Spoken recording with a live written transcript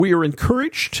We are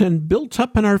encouraged and built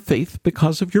up in our faith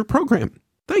because of your program.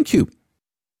 Thank you.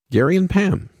 Gary and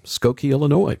Pam, Skokie,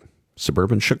 Illinois,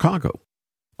 suburban Chicago.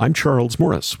 I'm Charles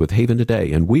Morris with Haven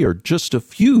Today, and we are just a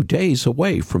few days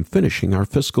away from finishing our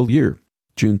fiscal year,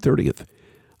 June 30th.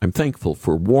 I'm thankful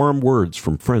for warm words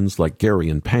from friends like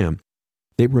Gary and Pam.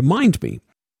 They remind me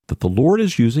that the Lord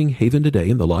is using Haven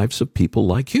Today in the lives of people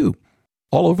like you,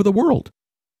 all over the world.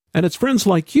 And it's friends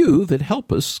like you that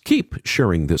help us keep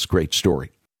sharing this great story.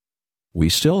 We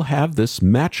still have this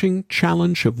matching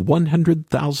challenge of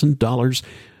 $100,000.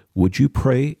 Would you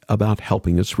pray about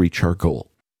helping us reach our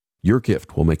goal? Your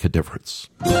gift will make a difference.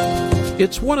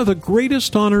 It's one of the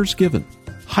greatest honors given.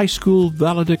 High school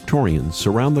valedictorians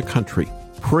around the country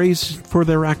praise for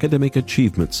their academic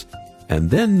achievements, and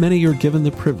then many are given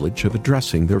the privilege of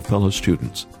addressing their fellow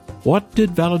students. What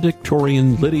did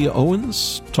valedictorian Lydia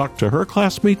Owens talk to her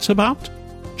classmates about?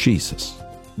 Jesus.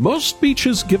 Most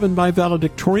speeches given by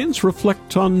valedictorians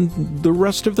reflect on the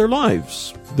rest of their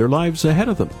lives ahead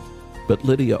of them. But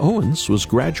Lydia Owens was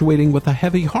graduating with a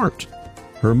heavy heart.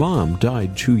 Her mom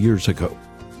died 2 years ago,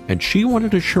 and she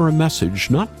wanted to share a message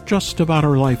not just about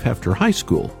her life after high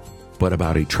school, but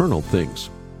about eternal things.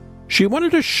 She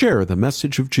wanted to share the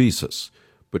message of Jesus,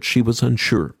 but she was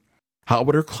unsure. How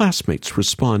would her classmates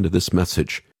respond to this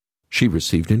message? She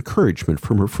received encouragement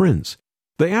from her friends.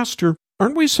 They asked her,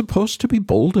 "Aren't we supposed to be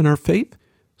bold in our faith?"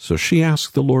 So she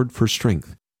asked the Lord for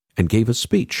strength and gave a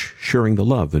speech sharing the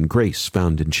love and grace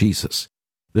found in Jesus.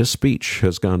 This speech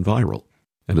has gone viral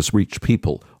and has reached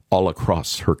people all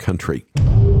across her country.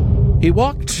 He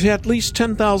walked at least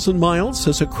 10,000 miles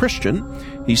as a Christian.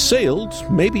 He sailed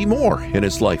maybe more in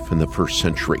his life in the first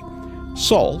century.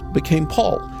 Saul became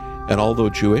Paul, and although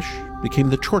Jewish, became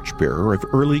the torchbearer of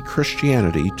early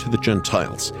Christianity to the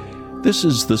Gentiles. This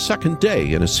is the second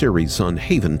day in a series on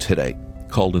Haven Today,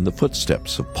 called In the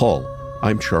Footsteps of Paul.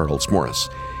 I'm Charles Morris.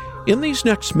 In these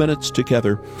next minutes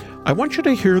together, I want you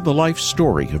to hear the life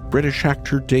story of British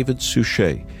actor David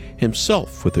Suchet,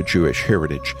 himself with a Jewish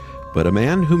heritage, but a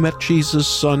man who met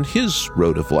Jesus on his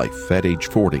road of life at age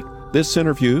 40. This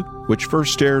interview, which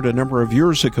first aired a number of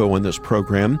years ago on this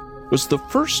program, was the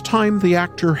first time the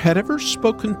actor had ever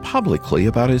spoken publicly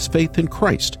about his faith in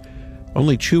Christ.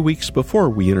 Only 2 weeks before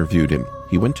we interviewed him,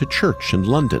 he went to church in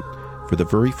London. For the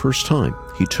very first time,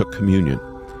 he took communion.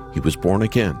 He was born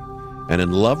again, and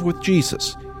in love with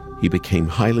Jesus, he became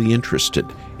highly interested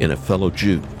in a fellow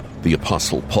Jew, the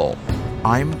Apostle Paul.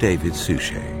 I'm David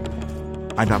Suchet,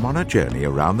 and I'm on a journey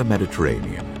around the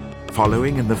Mediterranean,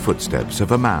 following in the footsteps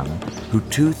of a man who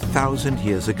 2,000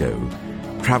 years ago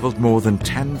traveled more than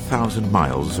 10,000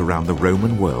 miles around the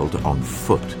Roman world on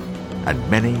foot, and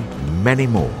many, many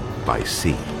more by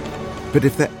sea. But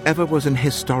if there ever was an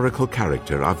historical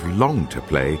character I've longed to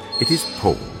play, it is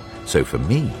Paul. So for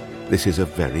me, this is a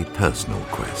very personal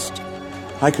quest.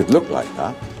 I could look like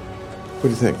that. What do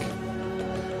you think?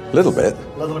 A little bit.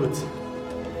 A little bit.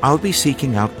 I'll be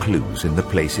seeking out clues in the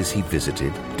places he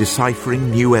visited, deciphering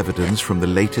new evidence from the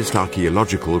latest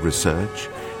archaeological research,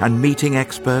 and meeting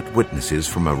expert witnesses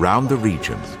from around the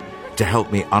region to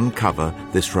help me uncover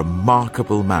this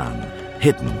remarkable man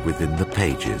hidden within the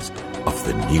pages of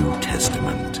the New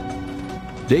Testament.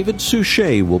 David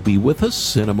Suchet will be with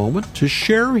us in a moment to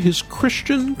share his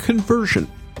Christian conversion.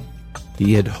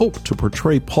 He had hoped to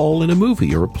portray Paul in a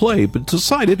movie or a play, but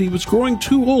decided he was growing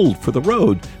too old for the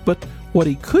road. But what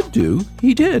he could do,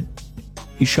 he did.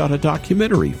 He shot a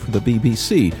documentary for the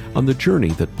BBC on the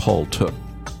journey that Paul took.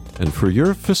 And for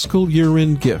your fiscal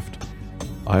year-end gift,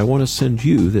 I want to send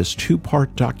you this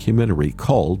 2-part documentary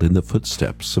called In the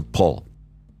Footsteps of Paul.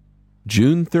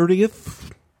 June 30th,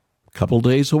 a couple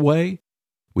days away,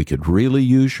 we could really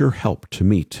use your help to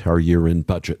meet our year-end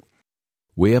budget.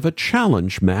 We have a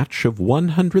challenge match of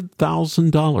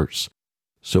 $100,000.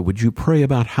 So would you pray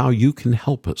about how you can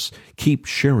help us keep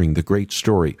sharing the great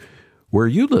story where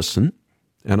you listen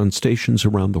and on stations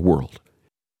around the world?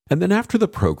 And then after the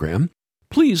program,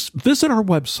 please visit our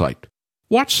website,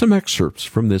 watch some excerpts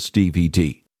from this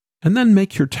DVD, and then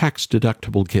make your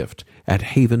tax-deductible gift at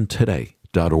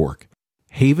haventoday.org.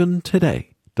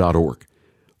 haventoday.org,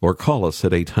 or call us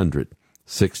at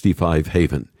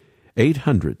 800-65-HAVEN,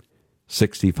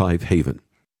 800-65-HAVEN.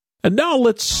 And now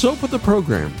let's open the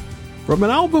program from an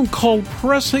album called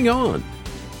Pressing On,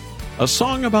 a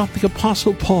song about the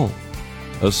Apostle Paul,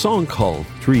 a song called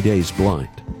 3 Days Blind.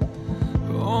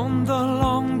 On the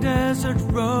long desert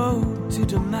road to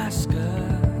Damascus,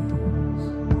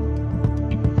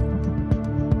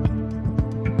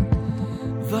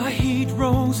 the heat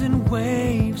rose in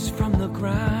waves from the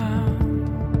ground.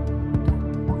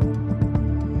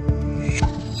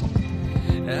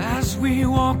 As we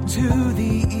walk to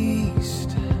the east,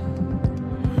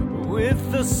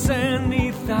 with the sand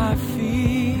neath our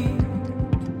feet,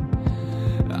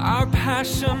 our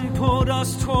passion pulled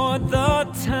us toward the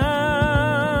town.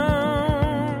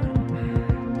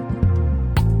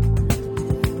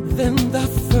 Then the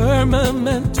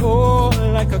firmament tore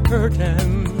like a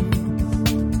curtain,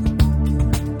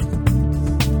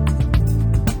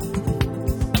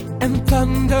 and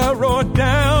thunder roared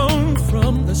down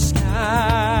from the sky.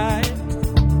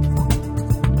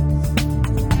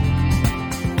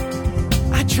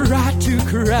 I tried to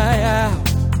cry out,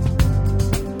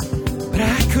 but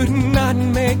I could not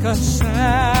make a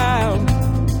sound,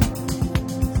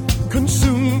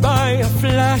 consumed by a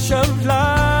flash of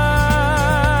light.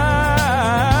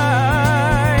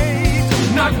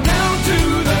 Knocked down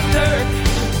to the dirt,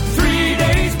 3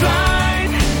 days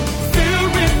blind,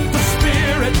 filled with the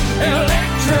Spirit,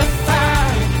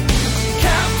 electrified,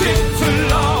 captive to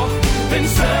law, then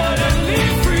suddenly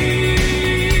free.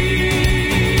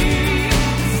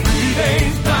 3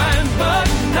 days blind, but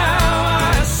now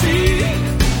I see.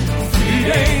 3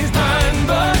 days blind,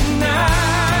 but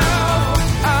now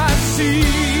I see.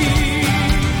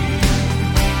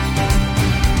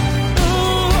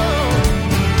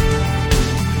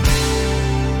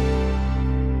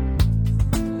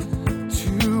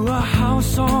 To a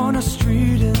house on a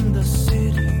street in the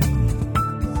city,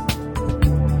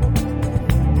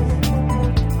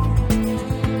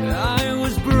 I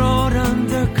was brought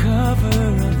under cover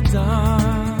of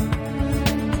dawn.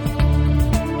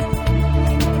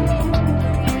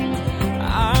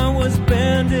 I was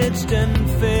bandaged and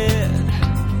fed.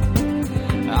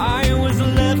 I was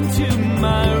left to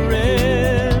my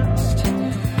rest,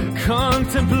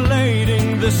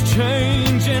 contemplating this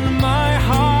change in my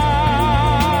heart.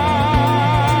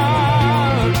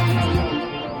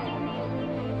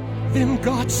 Then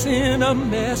God sent a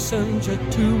messenger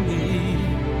to me.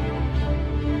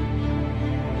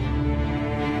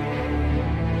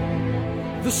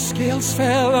 The scales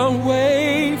fell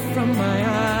away from my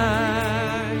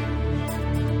eyes.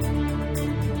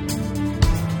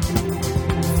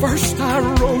 First I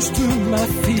rose to my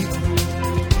feet,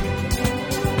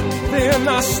 then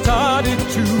I started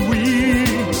to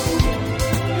weep,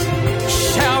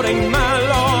 shouting, "My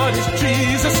Lord is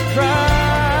Jesus Christ."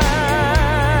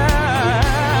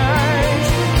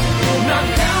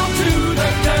 Knocked down to the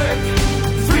dirt,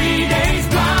 3 days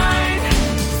blind,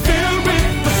 filled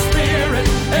with the Spirit,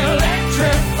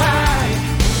 electrified,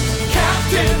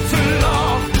 captive to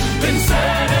law, then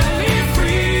suddenly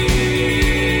free.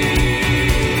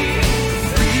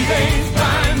 3 days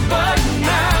blind, but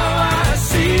now I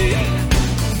see.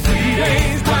 3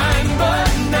 days blind, but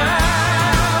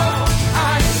now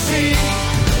I see.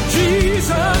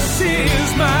 Jesus is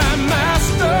my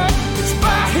master. It's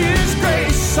by His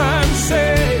grace I'm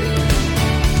saved.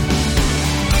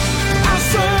 I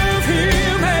serve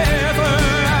Him ever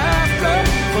after.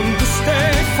 From this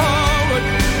day forward,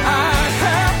 I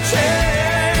have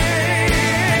changed.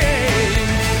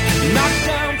 Knocked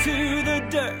down to the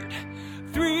dirt,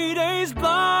 3 days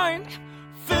blind,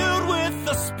 filled with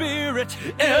the Spirit,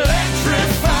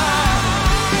 electrified,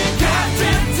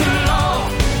 captive to law,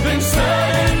 then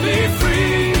suddenly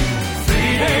free.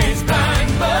 3 days blind,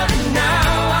 but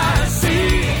now I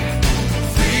see.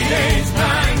 3 days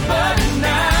blind, but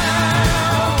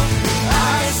now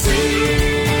I see.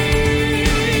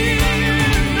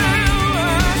 Now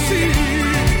I see.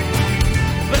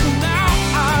 But now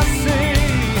I see.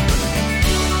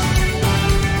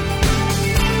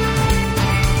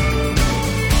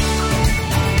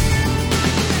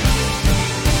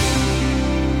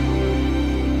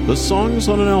 The songs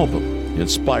on an album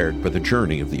inspired by the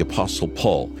journey of the Apostle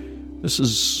Paul. This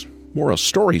is more a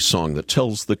story song that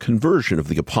tells the conversion of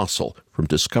the Apostle from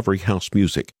Discovery House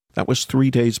Music. That was 3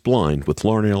 Days Blind with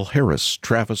Larnell Harris,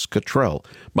 Travis Cottrell,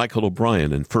 Michael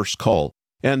O'Brien, and First Call.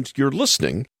 And you're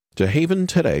listening to Haven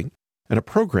Today and a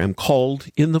program called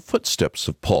In the Footsteps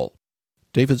of Paul.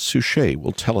 David Suchet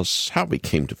will tell us how he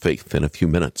came to faith in a few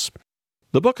minutes.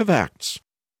 The book of Acts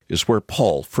is where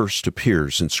Paul first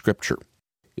appears in Scripture.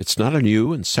 It's not a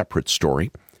new and separate story.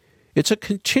 It's a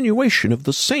continuation of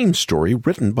the same story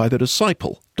written by the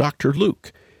disciple, Dr.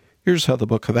 Luke. Here's how the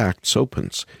book of Acts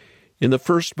opens. In the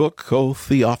first book, O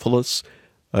Theophilus,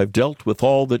 I've dealt with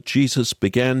all that Jesus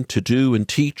began to do and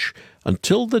teach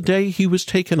until the day he was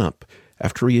taken up,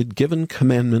 after he had given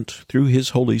commandment through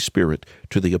his Holy Spirit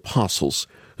to the apostles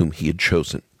whom he had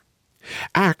chosen.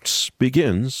 Acts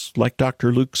begins like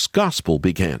Dr. Luke's Gospel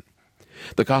began.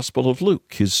 The Gospel of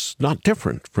Luke is not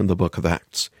different from the book of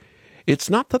Acts. It's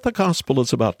not that the Gospel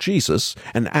is about Jesus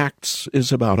and Acts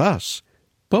is about us.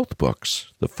 both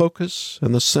books, the focus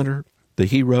and the center, the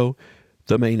hero,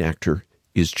 the main actor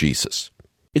is Jesus.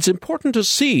 It's important to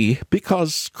see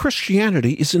because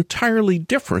Christianity is entirely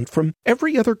different from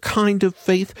every other kind of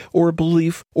faith or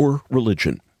belief or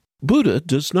religion. Buddha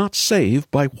does not save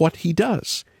by what he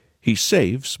does. He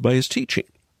saves by his teaching.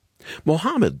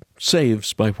 Muhammad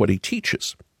saves by what he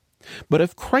teaches. But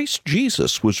if Christ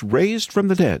Jesus was raised from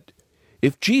the dead,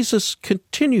 if Jesus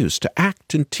continues to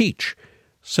act and teach,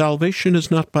 salvation is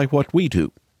not by what we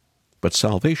do, but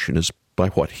salvation is by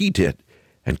what he did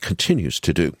and continues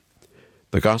to do.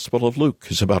 The Gospel of Luke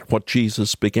is about what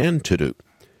Jesus began to do.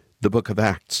 The book of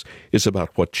Acts is about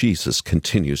what Jesus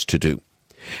continues to do.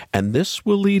 And this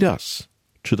will lead us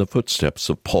to the footsteps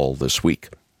of Paul this week.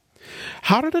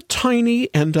 How did a tiny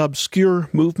and obscure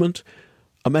movement,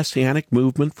 a messianic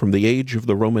movement from the age of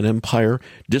the Roman Empire,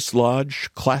 dislodge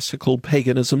classical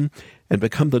paganism and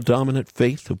become the dominant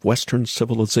faith of Western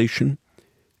civilization?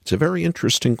 It's a very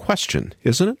interesting question,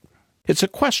 isn't it? It's a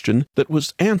question that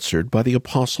was answered by the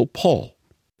Apostle Paul.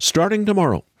 Starting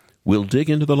tomorrow, we'll dig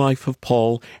into the life of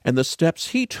Paul and the steps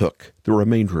he took the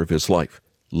remainder of his life,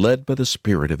 led by the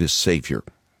Spirit of his Savior.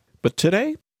 But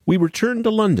today, we return to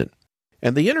London,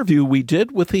 and the interview we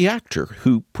did with the actor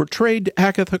who portrayed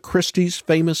Agatha Christie's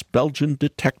famous Belgian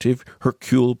detective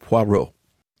Hercule Poirot.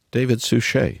 David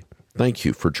Suchet, thank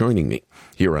you for joining me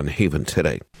here on Haven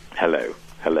Today. Hello.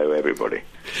 Hello, everybody.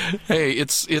 Hey,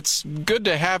 it's good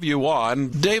to have you on.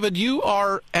 David, you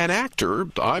are an actor.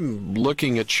 I'm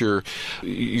looking at your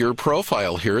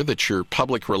profile here that your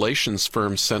public relations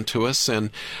firm sent to us,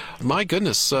 and my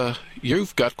goodness,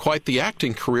 you've got quite the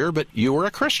acting career, but you are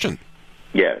a Christian.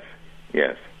 Yes.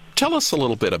 Tell us a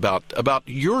little bit about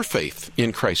your faith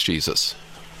in Christ Jesus.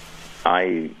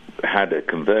 I had a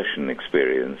conversion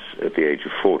experience at the age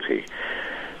of 40,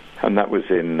 and that was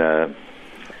in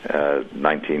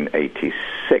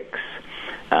 1986,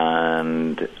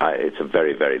 and it's a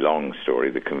very, very long story,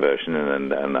 the conversion,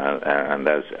 and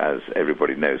as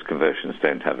everybody knows, conversions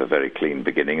don't have a very clean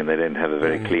beginning, and they don't have a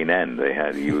very clean end. They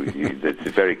had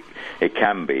it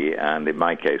can be, and in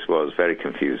my case was very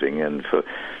confusing. And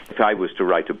if I was to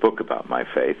write a book about my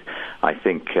faith, I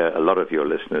think a lot of your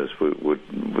listeners would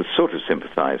sort of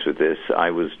sympathize with this.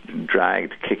 I was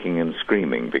dragged kicking and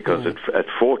screaming because at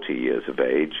 40 years of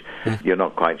age, you're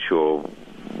not quite sure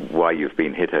why you've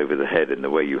been hit over the head in the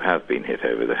way you have been hit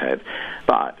over the head.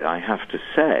 But I have to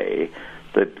say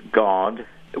that God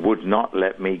would not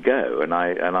let me go, and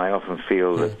I often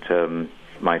feel that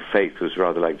my faith was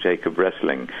rather like Jacob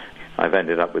wrestling. I've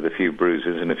ended up with a few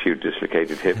bruises and a few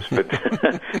dislocated hips, but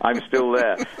I'm still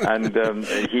there. And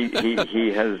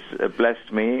he has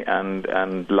blessed me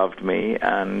and loved me,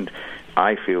 and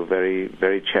I feel very,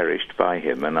 very cherished by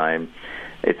him. And I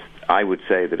would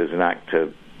say that as an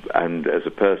actor and as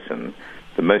a person,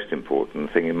 the most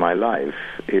important thing in my life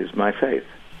is my faith.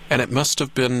 And it must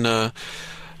have been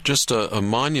just a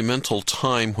monumental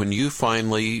time when you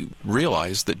finally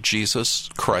realized that Jesus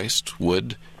Christ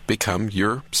would become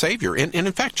your Savior. And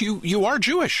in fact, you are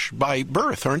Jewish by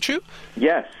birth, aren't you?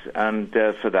 Yes, and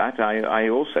for that I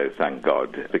also thank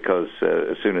God, because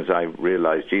as soon as I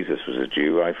realized Jesus was a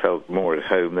Jew, I felt more at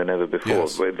home than ever before.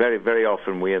 Yes. Very, very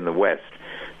often we in the West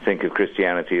think of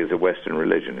Christianity as a Western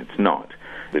religion. It's not.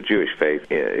 The Jewish faith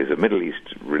is a Middle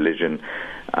East religion,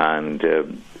 and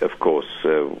of course,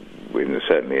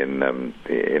 certainly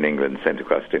in England, St.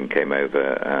 Augustine came over,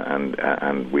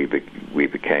 and we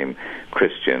became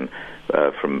Christian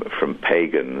from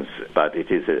pagans. But it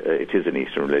is an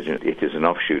Eastern religion. It is an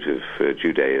offshoot of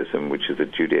Judaism, which is a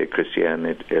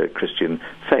Judeo-Christian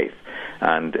faith.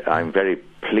 And I'm very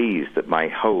pleased that my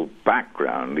whole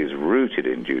background is rooted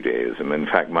in Judaism. In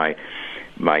fact, my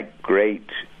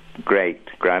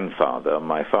great-grandfather on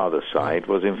my father's side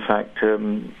was, in fact, a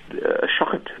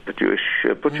shochet, a Jewish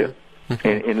butcher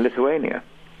in Lithuania.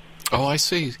 Oh, I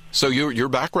see. So your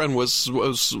background was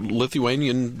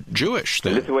Lithuanian Jewish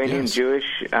then? Lithuanian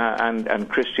Jewish and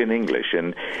Christian English,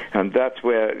 and that's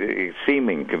where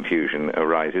seeming confusion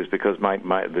arises, because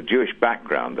the Jewish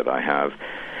background that I have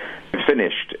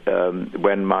finished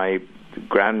when my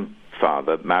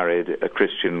grandfather married a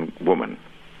Christian woman.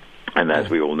 And as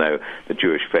we all know, the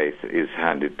Jewish faith is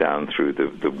handed down through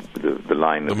the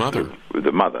line of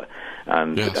the mother,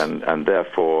 and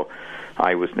therefore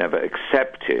I was never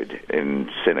accepted in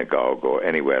synagogue or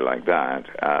anywhere like that.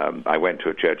 I went to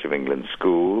a Church of England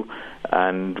school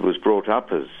and was brought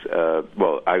up as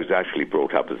I was actually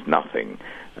brought up as nothing.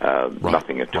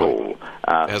 Nothing at all.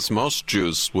 As most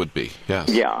Jews would be, yes.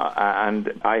 Yeah,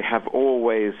 and I have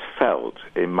always felt,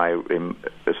 as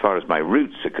far as my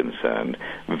roots are concerned,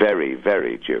 very,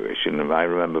 very Jewish. And I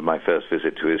remember my first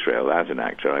visit to Israel as an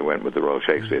actor. I went with the Royal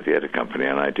Shakespeare Theatre Company,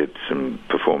 and I did some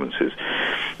performances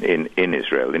in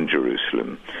Israel, in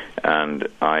Jerusalem. And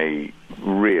I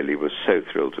really was so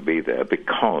thrilled to be there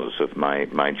because of my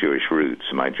Jewish roots,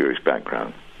 my Jewish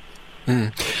background.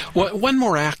 Well, one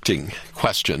more acting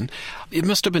question. It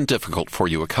must have been difficult for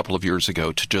you a couple of years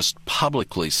ago to just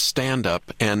publicly stand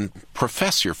up and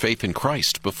profess your faith in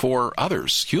Christ before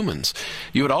others, humans.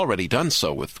 You had already done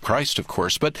so with Christ, of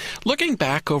course, but looking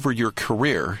back over your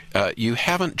career, you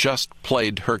haven't just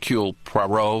played Hercule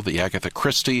Poirot, the Agatha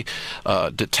Christie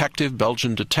detective,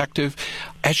 Belgian detective.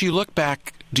 As you look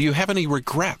back, do you have any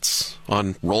regrets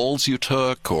on roles you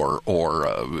took, or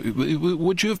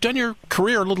would you have done your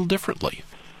career a little differently?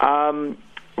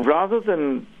 Rather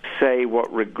than say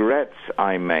what regrets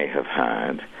I may have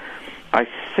had, I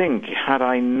think had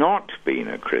I not been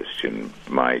a Christian,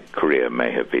 my career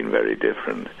may have been very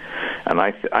different. And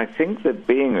I think that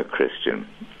being a Christian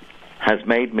has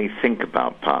made me think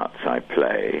about parts I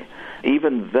play,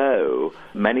 even though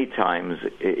many times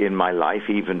in my life,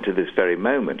 even to this very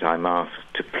moment, I'm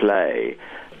asked to play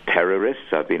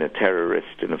terrorists. I've been a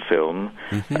terrorist in a film,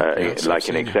 like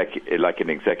an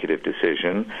executive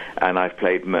decision, and I've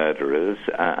played murderers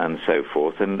and so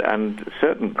forth. And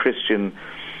certain Christian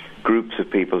groups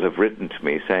of people have written to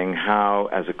me saying, how,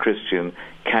 as a Christian,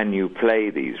 can you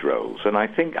play these roles? And I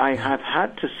think I have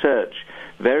had to search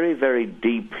very, very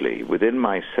deeply within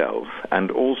myself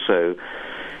and also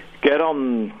get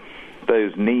on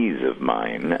those knees of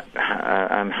mine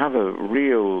and have a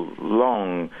real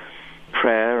long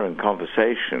prayer and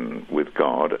conversation with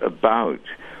God about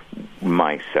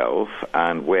myself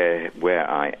and where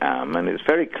I am. And it's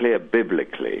very clear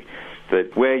biblically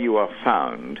that where you are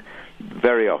found,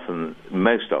 very often,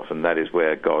 most often, that is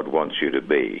where God wants you to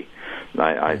be.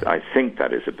 I think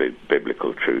that is a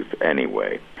biblical truth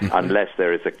anyway, unless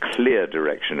there is a clear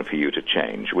direction for you to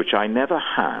change, which I never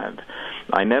had.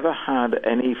 I never had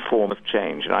any form of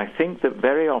change. And I think that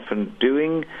very often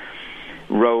doing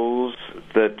roles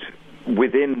that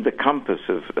within the compass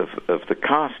of the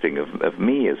casting of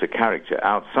me as a character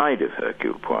outside of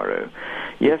Hercule Poirot,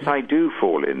 yes, I do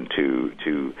fall into,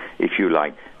 if you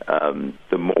like,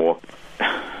 the more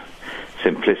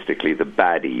simplistically, the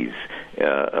baddies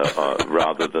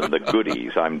rather than the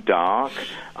goodies. I'm dark,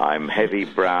 I'm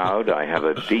heavy-browed, I have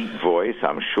a deep voice,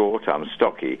 I'm short, I'm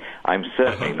stocky. I'm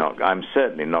certainly not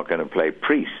going to play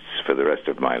priests for the rest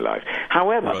of my life.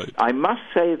 However, I must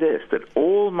say this, that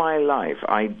all my life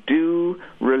I do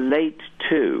relate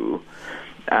to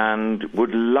and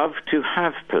would love to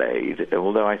have played,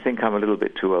 although I think I'm a little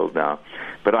bit too old now,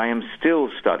 but I am still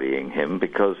studying him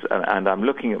because, and I'm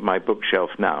looking at my bookshelf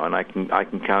now, and I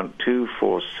can count 2,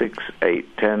 4, 6,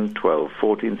 8, 10, 12,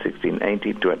 14, 16,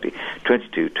 18, 20,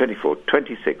 22, 24,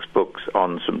 26 books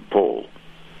on St. Paul.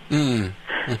 He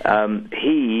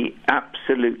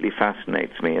absolutely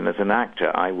fascinates me, and as an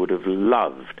actor, I would have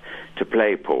loved to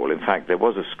play Paul. In fact, there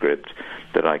was a script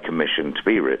that I commissioned to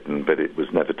be written, but it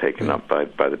was never taken up by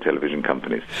the television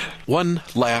companies. One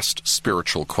last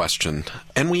spiritual question,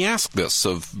 and we ask this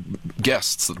of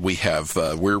guests that we have.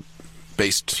 We're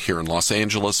based here in Los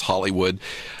Angeles, Hollywood.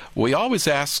 We always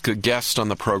ask a guest on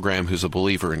the program who's a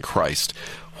believer in Christ,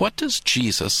 what does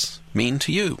Jesus mean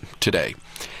to you today?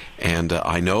 And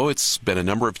I know it's been a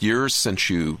number of years since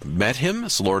you met him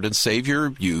as Lord and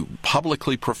Savior. You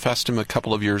publicly professed him a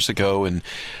couple of years ago in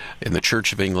the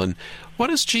Church of England.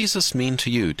 What does Jesus mean to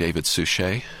you, David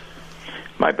Suchet?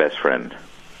 My best friend.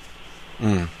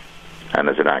 And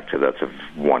as an actor, that's a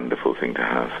wonderful thing to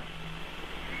have.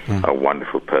 A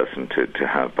wonderful person to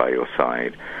have by your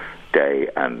side day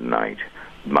and night.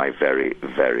 My very,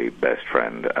 very best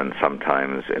friend, and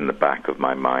sometimes in the back of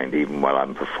my mind, even while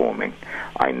I'm performing,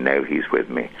 I know he's with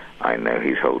me. I know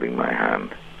he's holding my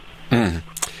hand.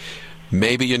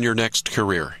 Maybe in your next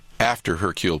career, after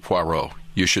Hercule Poirot,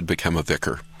 you should become a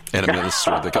vicar and a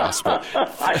minister of the gospel.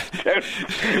 I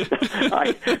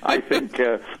think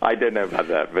I don't know about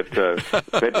that, but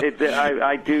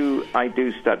I do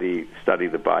study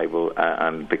the Bible,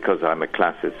 and because I'm a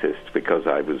classicist, because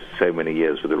I was so many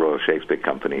years with the Royal Shakespeare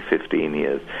Company, 15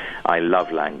 years, I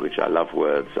love language, I love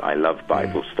words, I love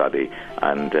Bible study,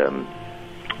 and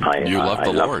I love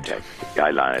the Lord.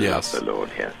 I love the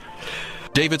Lord. Yes.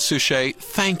 David Suchet,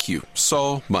 thank you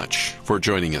so much for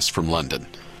joining us from London.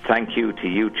 Thank you to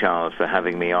you, Charles, for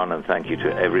having me on, and thank you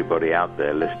to everybody out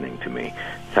there listening to me.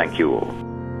 Thank you all.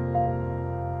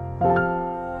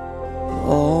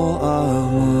 All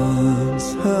I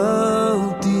once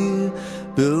held dear,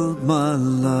 built my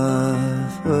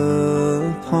life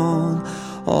upon.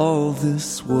 all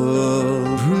this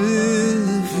world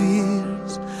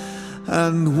reveres,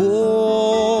 and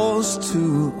wars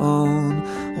to own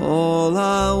all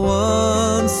I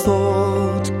once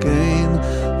thought gain.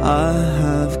 I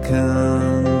have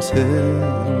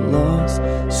counted loss,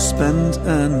 spent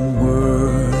and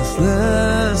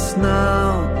worthless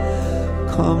now,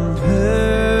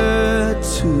 compared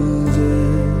to this.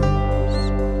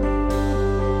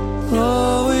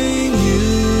 Knowing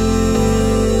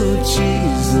you,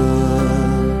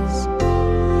 Jesus,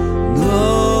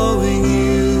 knowing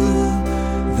you,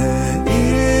 there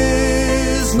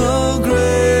is no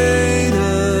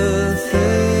greater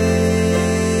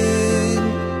thing.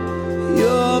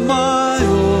 You're my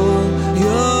all,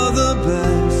 you're the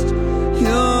best,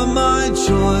 you're my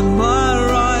joy, my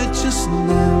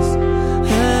righteousness,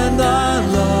 and I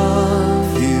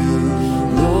love you,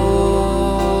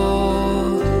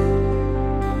 Lord.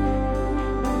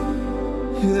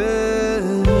 Yeah.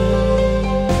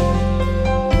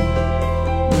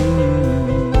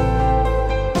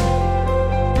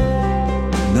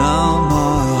 Now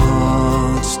my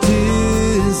heart's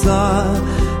desire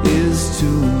is to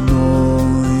know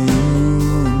you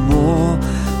more,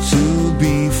 to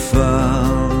be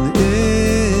found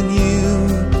in you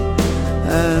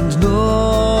and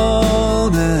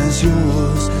known as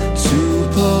yours, to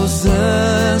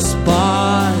possess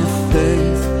by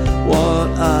faith what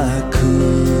I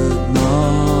could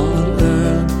not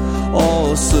earn,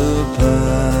 all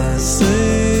surpassing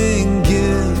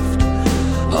gift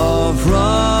of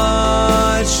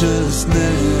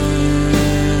righteousness.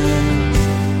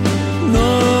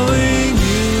 Knowing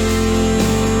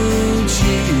you,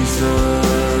 Jesus,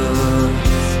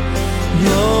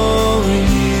 knowing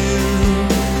you,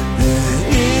 there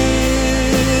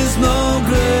is no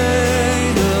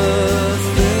greater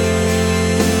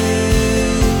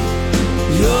thing.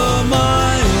 You're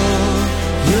my all,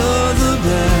 you're the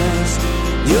best,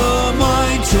 you're my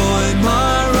joy,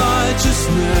 my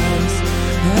righteousness,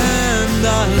 and I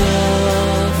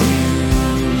love you,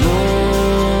 Lord.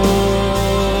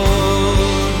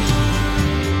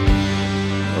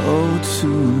 Oh, to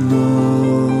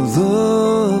know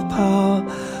the power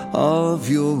of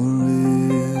your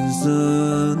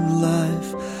risen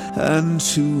life, and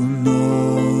to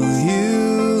know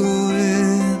you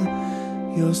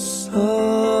in your suffering,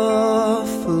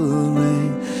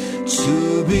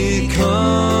 to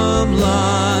become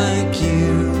like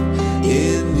you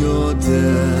in your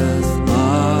death,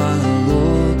 my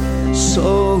Lord,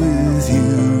 so with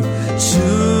you to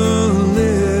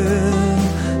live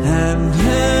and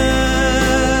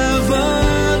never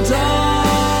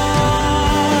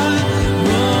die.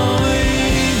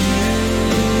 Knowing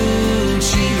you,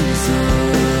 Jesus,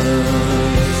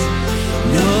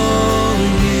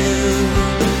 knowing you,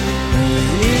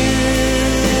 there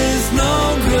is no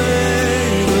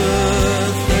greater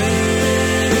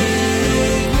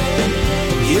thing.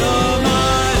 You're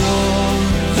my all,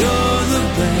 you're the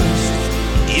best,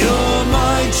 you're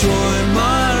my joy,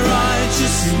 my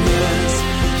righteousness.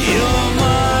 You're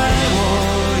my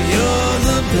all, you're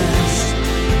the best,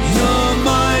 you're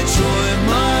my joy,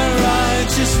 my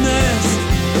righteousness.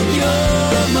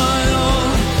 You're my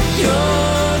all,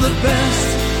 you're the best,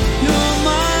 you're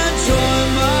my joy,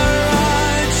 my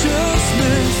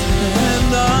righteousness,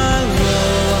 and I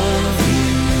love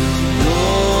you,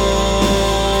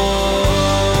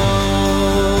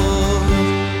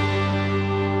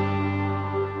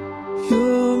 Lord.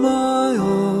 You're my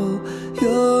all,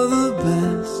 you're the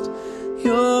best,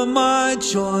 you're my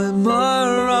joy,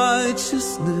 my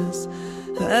righteousness,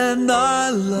 and I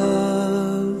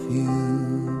love you,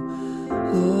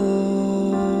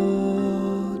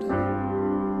 Lord.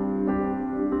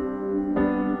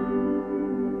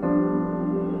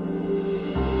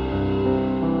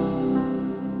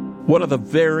 One of the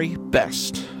very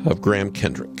best of Graham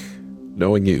Kendrick,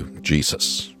 Knowing You,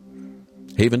 Jesus.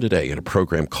 Haven today in a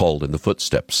program called In the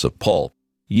Footsteps of Paul.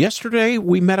 Yesterday,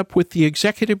 we met up with the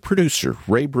executive producer,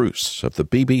 Ray Bruce, of the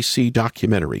BBC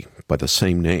documentary by the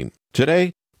same name.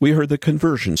 Today, we heard the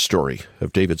conversion story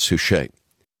of David Suchet.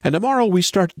 And tomorrow, we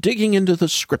start digging into the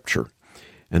scripture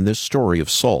and this story of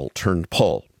Saul turned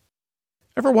Paul.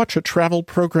 Ever watch a travel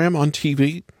program on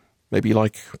TV? Maybe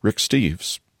like Rick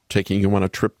Steves, taking you on a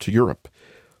trip to Europe.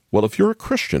 Well, if you're a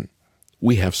Christian,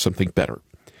 we have something better.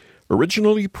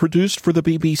 Originally produced for the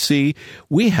BBC,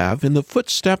 we have In the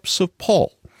Footsteps of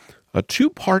Paul, a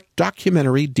 2-part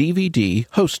documentary DVD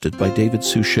hosted by David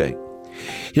Suchet.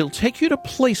 He'll take you to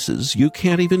places you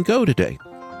can't even go today,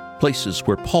 places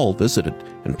where Paul visited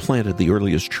and planted the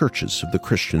earliest churches of the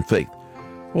Christian faith.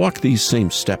 Walk these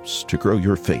same steps to grow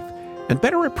your faith and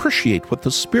better appreciate what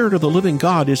the Spirit of the living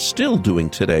God is still doing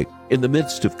today in the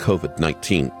midst of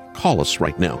COVID-19. Call us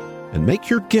right now and make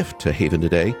your gift to Haven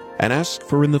Today and ask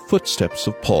for In the Footsteps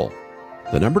of Paul.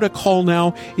 The number to call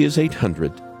now is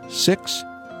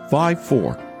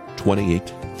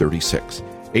 800-654-2836.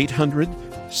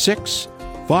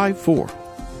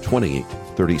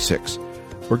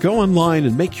 800-654-2836. Or go online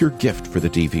and make your gift for the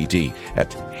DVD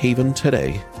at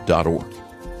haventoday.org.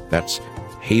 That's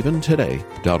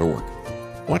haventoday.org.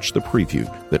 Watch the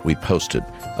preview that we posted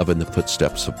of In the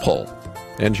Footsteps of Paul.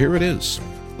 And here it is,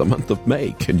 the month of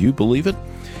May. Can you believe it?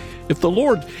 If the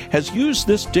Lord has used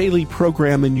this daily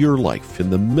program in your life in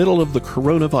the middle of the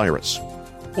coronavirus,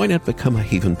 why not become a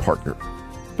Haven partner?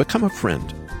 Become a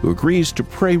friend who agrees to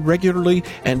pray regularly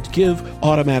and give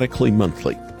automatically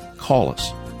monthly. Call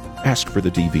us. Ask for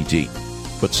the DVD,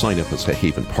 but sign up as a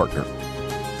Haven partner.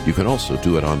 You can also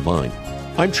do it online.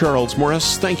 I'm Charles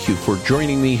Morris. Thank you for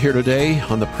joining me here today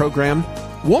on the program.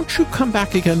 Won't you come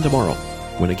back again tomorrow,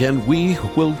 when again we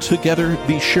will together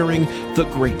be sharing the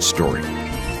great story,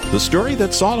 the story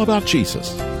that's all about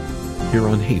Jesus, here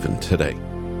on Haven Today.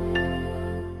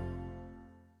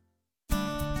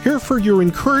 Here for your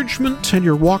encouragement and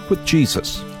your walk with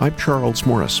Jesus, I'm Charles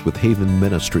Morris with Haven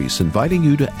Ministries, inviting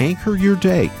you to anchor your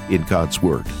day in God's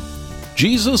Word.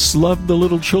 Jesus loved the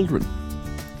little children.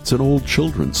 It's an old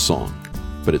children's song,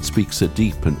 but it speaks a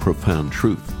deep and profound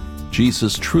truth.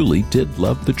 Jesus truly did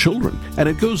love the children, and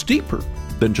it goes deeper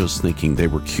than just thinking they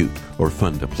were cute or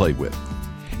fun to play with.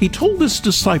 He told his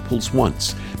disciples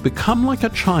once, "Become like a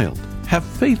child, have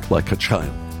faith like a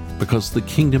child, because the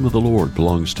kingdom of the Lord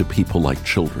belongs to people like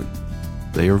children."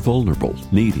 They are vulnerable,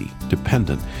 needy,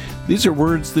 dependent. These are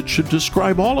words that should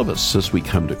describe all of us as we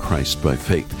come to Christ by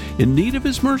faith, in need of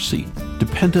His mercy,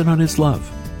 dependent on His love,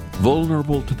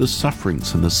 vulnerable to the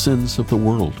sufferings and the sins of the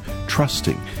world,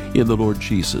 trusting in the Lord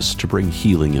Jesus to bring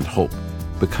healing and hope.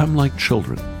 Become like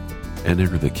children and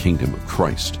enter the kingdom of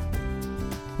Christ.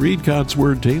 Read God's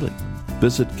Word daily.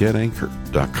 Visit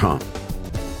getanchor.com.